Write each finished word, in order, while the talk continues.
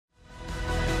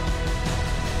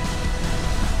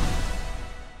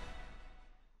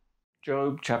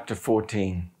Job chapter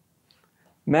 14.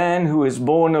 Man who is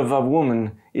born of a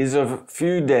woman is of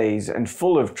few days and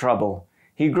full of trouble.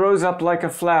 He grows up like a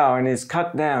flower and is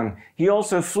cut down. He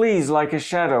also flees like a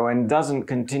shadow and doesn't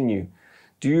continue.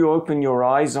 Do you open your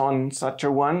eyes on such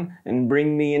a one and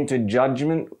bring me into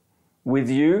judgment with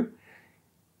you?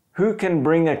 Who can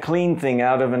bring a clean thing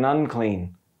out of an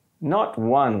unclean? Not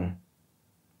one.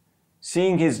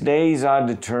 Seeing his days are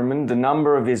determined, the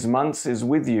number of his months is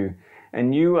with you,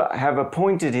 and you have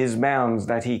appointed his bounds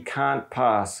that he can't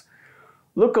pass.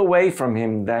 Look away from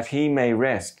him that he may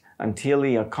rest until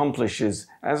he accomplishes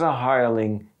as a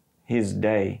hireling his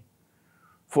day.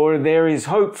 For there is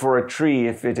hope for a tree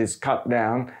if it is cut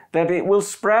down, that it will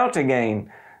sprout again,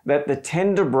 that the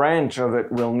tender branch of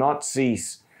it will not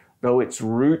cease, though its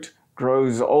root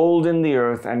grows old in the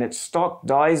earth and its stalk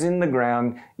dies in the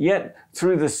ground, yet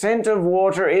through the scent of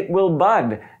water it will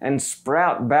bud and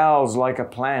sprout boughs like a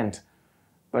plant.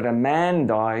 But a man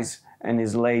dies and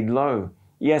is laid low.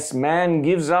 Yes, man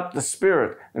gives up the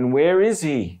spirit, and where is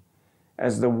he?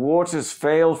 As the waters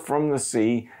fail from the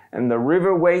sea, and the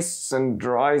river wastes and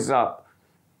dries up,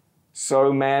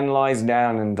 so man lies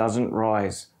down and doesn't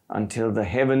rise, until the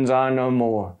heavens are no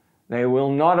more. They will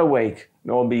not awake,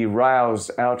 nor be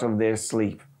roused out of their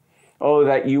sleep. Oh,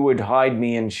 that you would hide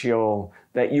me in Sheol,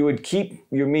 that you would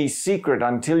keep me secret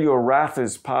until your wrath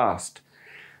is past,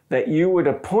 that you would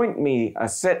appoint me a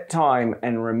set time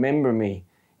and remember me.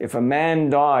 If a man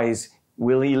dies,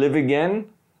 will he live again?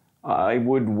 I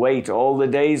would wait all the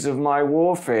days of my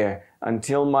warfare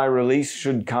until my release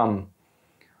should come.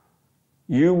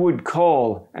 You would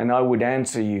call, and I would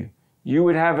answer you. You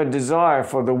would have a desire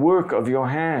for the work of your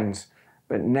hands.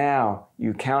 But now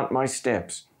you count my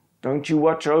steps. Don't you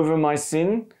watch over my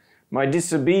sin? My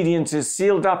disobedience is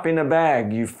sealed up in a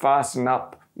bag. You fasten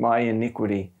up my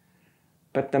iniquity.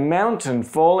 But the mountain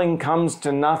falling comes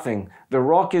to nothing. The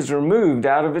rock is removed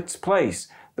out of its place.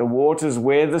 The waters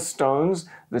wear the stones.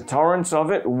 The torrents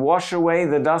of it wash away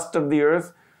the dust of the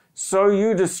earth. So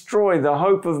you destroy the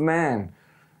hope of man.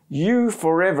 You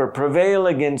forever prevail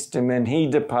against him, and he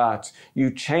departs. You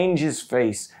change his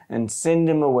face and send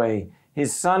him away.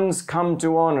 His sons come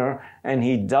to honor, and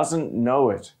he doesn't know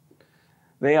it.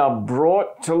 They are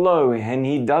brought to low, and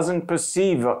he doesn't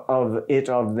perceive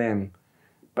of them.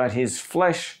 But his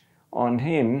flesh on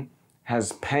him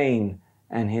has pain,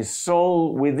 and his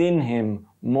soul within him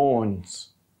mourns.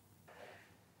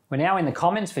 We're now in the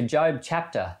comments for Job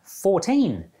chapter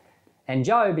 14. And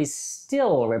Job is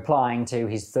still replying to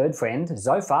his third friend,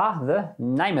 Zophar, the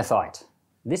Naamathite.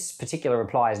 This particular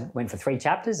reply went for 3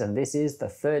 chapters, and this is the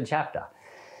 3rd chapter.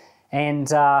 And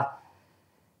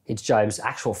it's Job's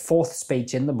actual 4th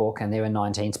speech in the book, and there are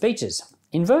 19 speeches.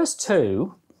 In verse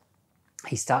 2,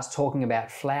 he starts talking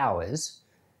about flowers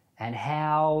and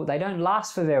how they don't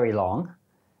last for very long.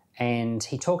 And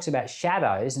he talks about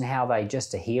shadows and how they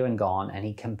just are here and gone. And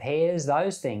he compares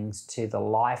those things to the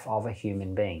life of a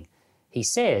human being. He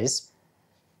says,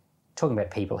 talking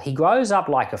about people, he grows up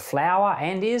like a flower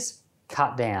and is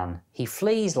cut down. He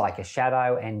flees like a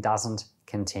shadow and doesn't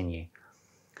continue.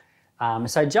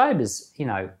 So Job is,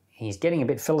 he's getting a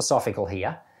bit philosophical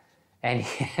here. And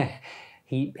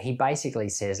he basically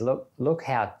says, look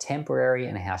how temporary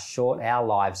and how short our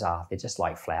lives are. They're just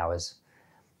like flowers.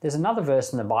 There's another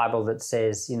verse in the Bible that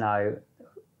says,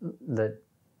 that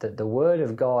the word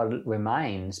of God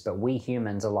remains, but we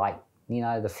humans are like,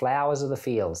 the flowers of the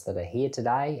fields that are here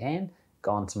today and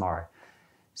gone tomorrow.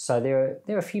 So there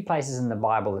are a few places in the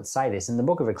Bible that say this. In the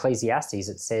book of Ecclesiastes,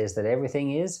 it says that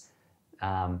everything is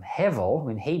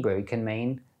hevel in Hebrew can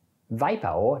mean vapor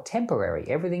or temporary.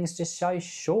 Everything's just so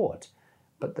short.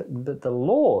 But the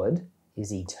Lord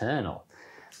is eternal.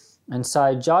 And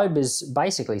so Job is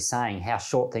basically saying how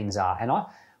short things are. And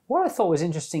what I thought was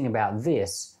interesting about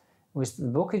this was the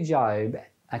book of Job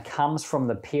comes from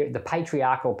the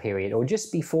patriarchal period, or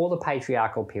just before the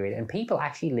patriarchal period, and people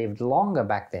actually lived longer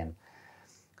back then.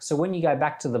 So when you go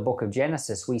back to the book of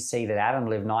Genesis, we see that Adam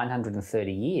lived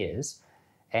 930 years,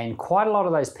 and quite a lot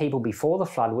of those people before the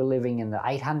flood were living in the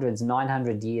 800s,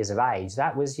 900 years of age.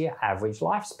 That was your average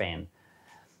lifespan.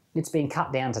 It's been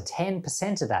cut down to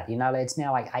 10% of that. It's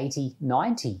now like 80,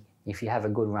 90 if you have a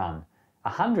good run.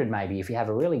 100 maybe if you have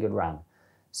a really good run.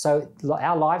 So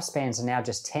our lifespans are now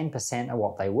just 10% of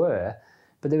what they were.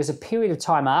 But there was a period of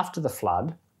time after the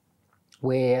flood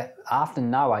where after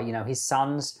Noah, his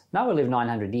sons, Noah lived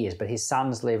 900 years, but his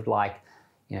sons lived like,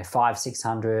 500,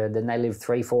 600, then they lived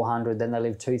 300, 400, then they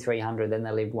lived 200, 300, then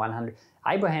they lived 100.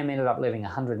 Abraham ended up living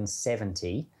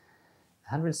 170.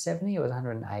 170 or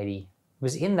 180? It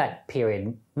was in that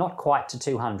period, not quite to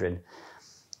 200.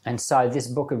 And so this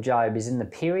book of Job is in the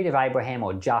period of Abraham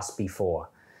or just before.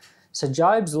 So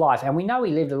Job's life, and we know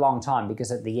he lived a long time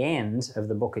because at the end of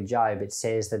the book of Job, it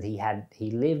says that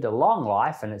he lived a long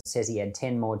life, and it says he had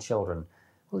 10 more children.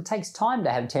 Well, it takes time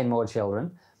to have 10 more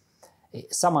children.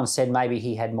 Someone said maybe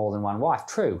he had more than one wife.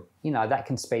 True, that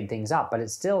can speed things up, but it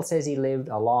still says he lived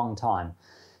a long time.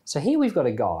 So here we've got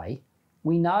a guy,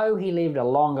 we know he lived a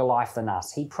longer life than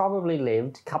us. He probably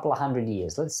lived a couple of 100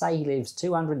 years. Let's say he lives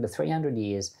 200 to 300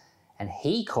 years, and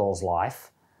he calls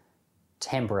life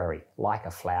temporary, like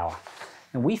a flower.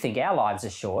 And we think our lives are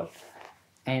short.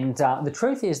 And the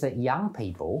truth is that young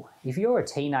people, if you're a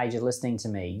teenager listening to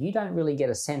me, you don't really get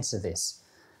a sense of this.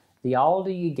 The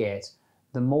older you get,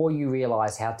 the more you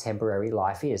realise how temporary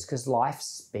life is, because life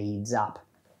speeds up.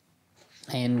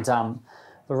 And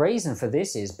the reason for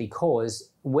this is because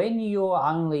when you're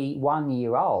only 1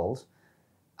 year old,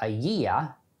 a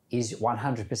year is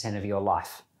 100% of your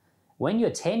life. When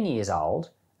you're 10 years old,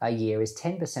 a year is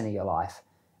 10% of your life.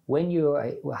 When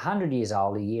you're 100 years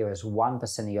old, a year is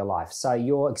 1% of your life. So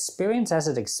your experience as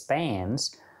it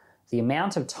expands, the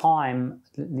amount of time,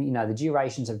 the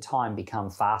durations of time become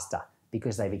faster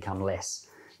because they become less.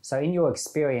 So in your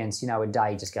experience, a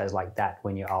day just goes like that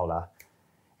when you're older.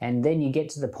 And then you get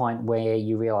to the point where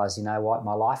you realise, my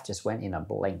life just went in a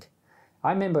blink.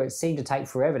 I remember it seemed to take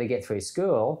forever to get through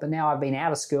school, but now I've been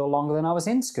out of school longer than I was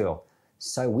in school.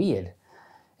 So weird.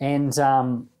 And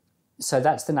so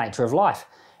that's the nature of life.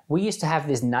 We used to have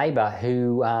this neighbour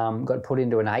who got put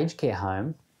into an aged care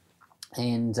home,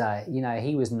 and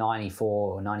he was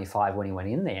 94 or 95 when he went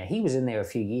in there. He was in there a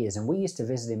few years, and we used to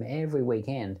visit him every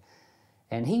weekend.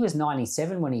 And he was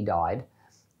 97 when he died.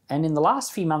 And in the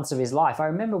last few months of his life, I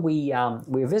remember we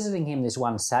were visiting him this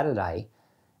one Saturday,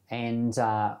 and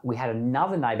we had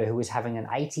another neighbour who was having an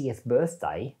 80th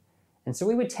birthday. And so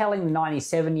we were telling the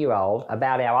 97-year-old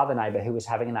about our other neighbour who was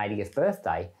having an 80th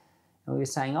birthday. And we were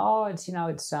saying,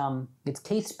 it's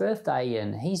Keith's birthday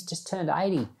and he's just turned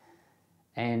 80.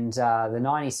 And the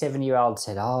 97-year-old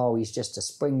said, he's just a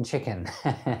spring chicken.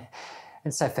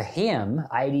 And so for him,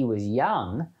 80 was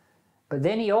young. But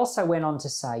then he also went on to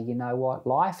say,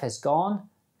 life has gone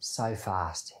so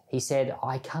fast. He said,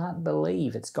 I can't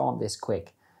believe it's gone this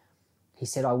quick. He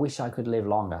said, I wish I could live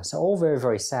longer. So all very,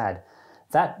 very sad.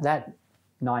 That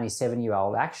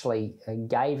 97-year-old actually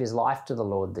gave his life to the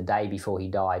Lord the day before he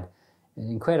died. An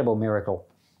incredible miracle.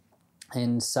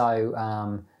 And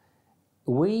so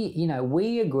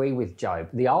we agree with Job.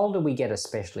 The older we get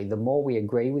especially, the more we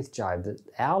agree with Job that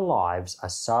our lives are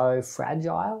so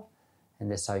fragile and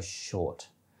they're so short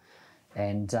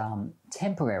and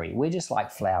temporary. We're just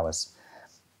like flowers.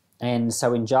 And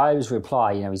so in Job's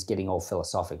reply, he's getting all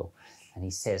philosophical. And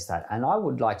he says that. And I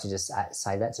would like to just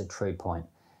say that's a true point.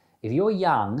 If you're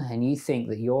young and you think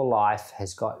that your life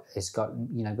has got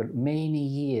many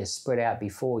years spread out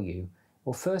before you,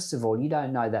 well, first of all, you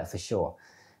don't know that for sure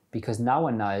because no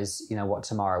one knows, what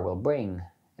tomorrow will bring.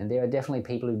 And there are definitely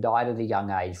people who died at a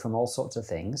young age from all sorts of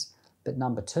things. But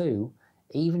number two,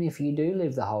 even if you do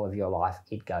live the whole of your life,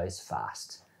 it goes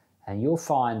fast. And you'll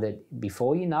find that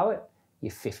before you know it,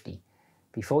 you're 50.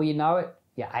 Before you know it,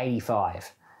 you're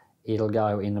 85. It'll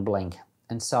go in a blink.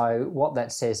 And so what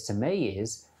that says to me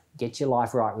is get your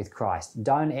life right with Christ.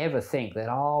 Don't ever think that,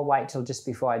 I'll wait till just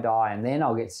before I die and then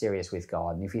I'll get serious with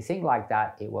God. And if you think like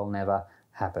that, it will never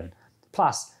happen.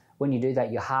 Plus, when you do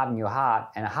that, you harden your heart,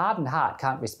 and a hardened heart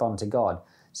can't respond to God.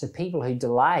 So people who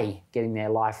delay getting their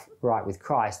life right with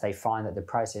Christ, they find that the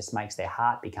process makes their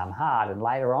heart become hard, and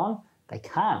later on, they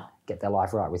can't get their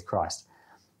life right with Christ.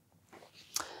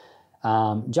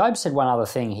 Job said one other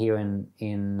thing here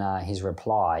in his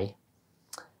reply.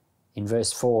 In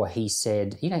verse 4, he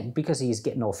said, because he's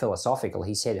getting all philosophical,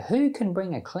 he said, who can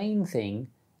bring a clean thing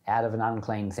out of an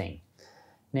unclean thing?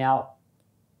 Now,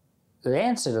 the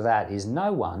answer to that is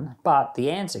no one, but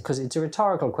the answer, because it's a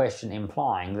rhetorical question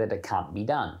implying that it can't be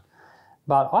done.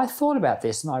 But I thought about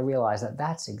this and I realised that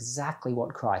that's exactly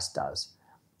what Christ does.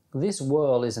 This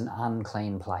world is an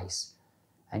unclean place,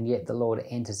 and yet the Lord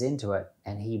enters into it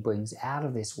and he brings out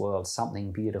of this world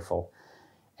something beautiful.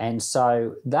 And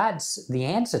so that's the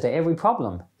answer to every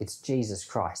problem. It's Jesus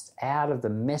Christ. Out of the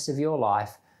mess of your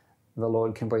life, the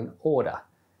Lord can bring order.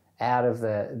 Out of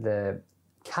the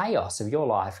chaos of your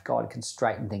life, God can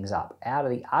straighten things up. Out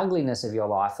of the ugliness of your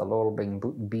life, the Lord will bring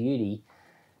beauty.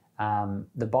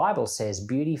 The Bible says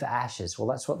beauty for ashes. Well,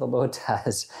 that's what the Lord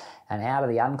does. And out of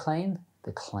the unclean,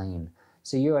 the clean.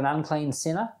 So you're an unclean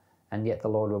sinner, and yet the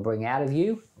Lord will bring out of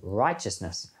you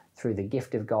righteousness through the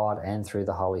gift of God and through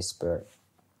the Holy Spirit.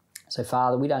 So,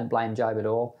 Father, we don't blame Job at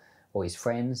all or his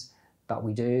friends, but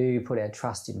we do put our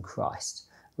trust in Christ.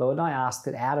 Lord, I ask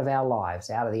that out of our lives,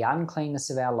 out of the uncleanness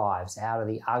of our lives, out of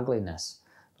the ugliness,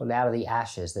 Lord, out of the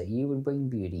ashes, that you would bring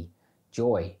beauty,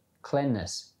 joy,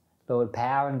 cleanness, Lord,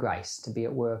 power and grace to be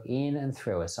at work in and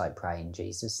through us, I pray in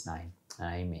Jesus' name.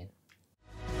 Amen.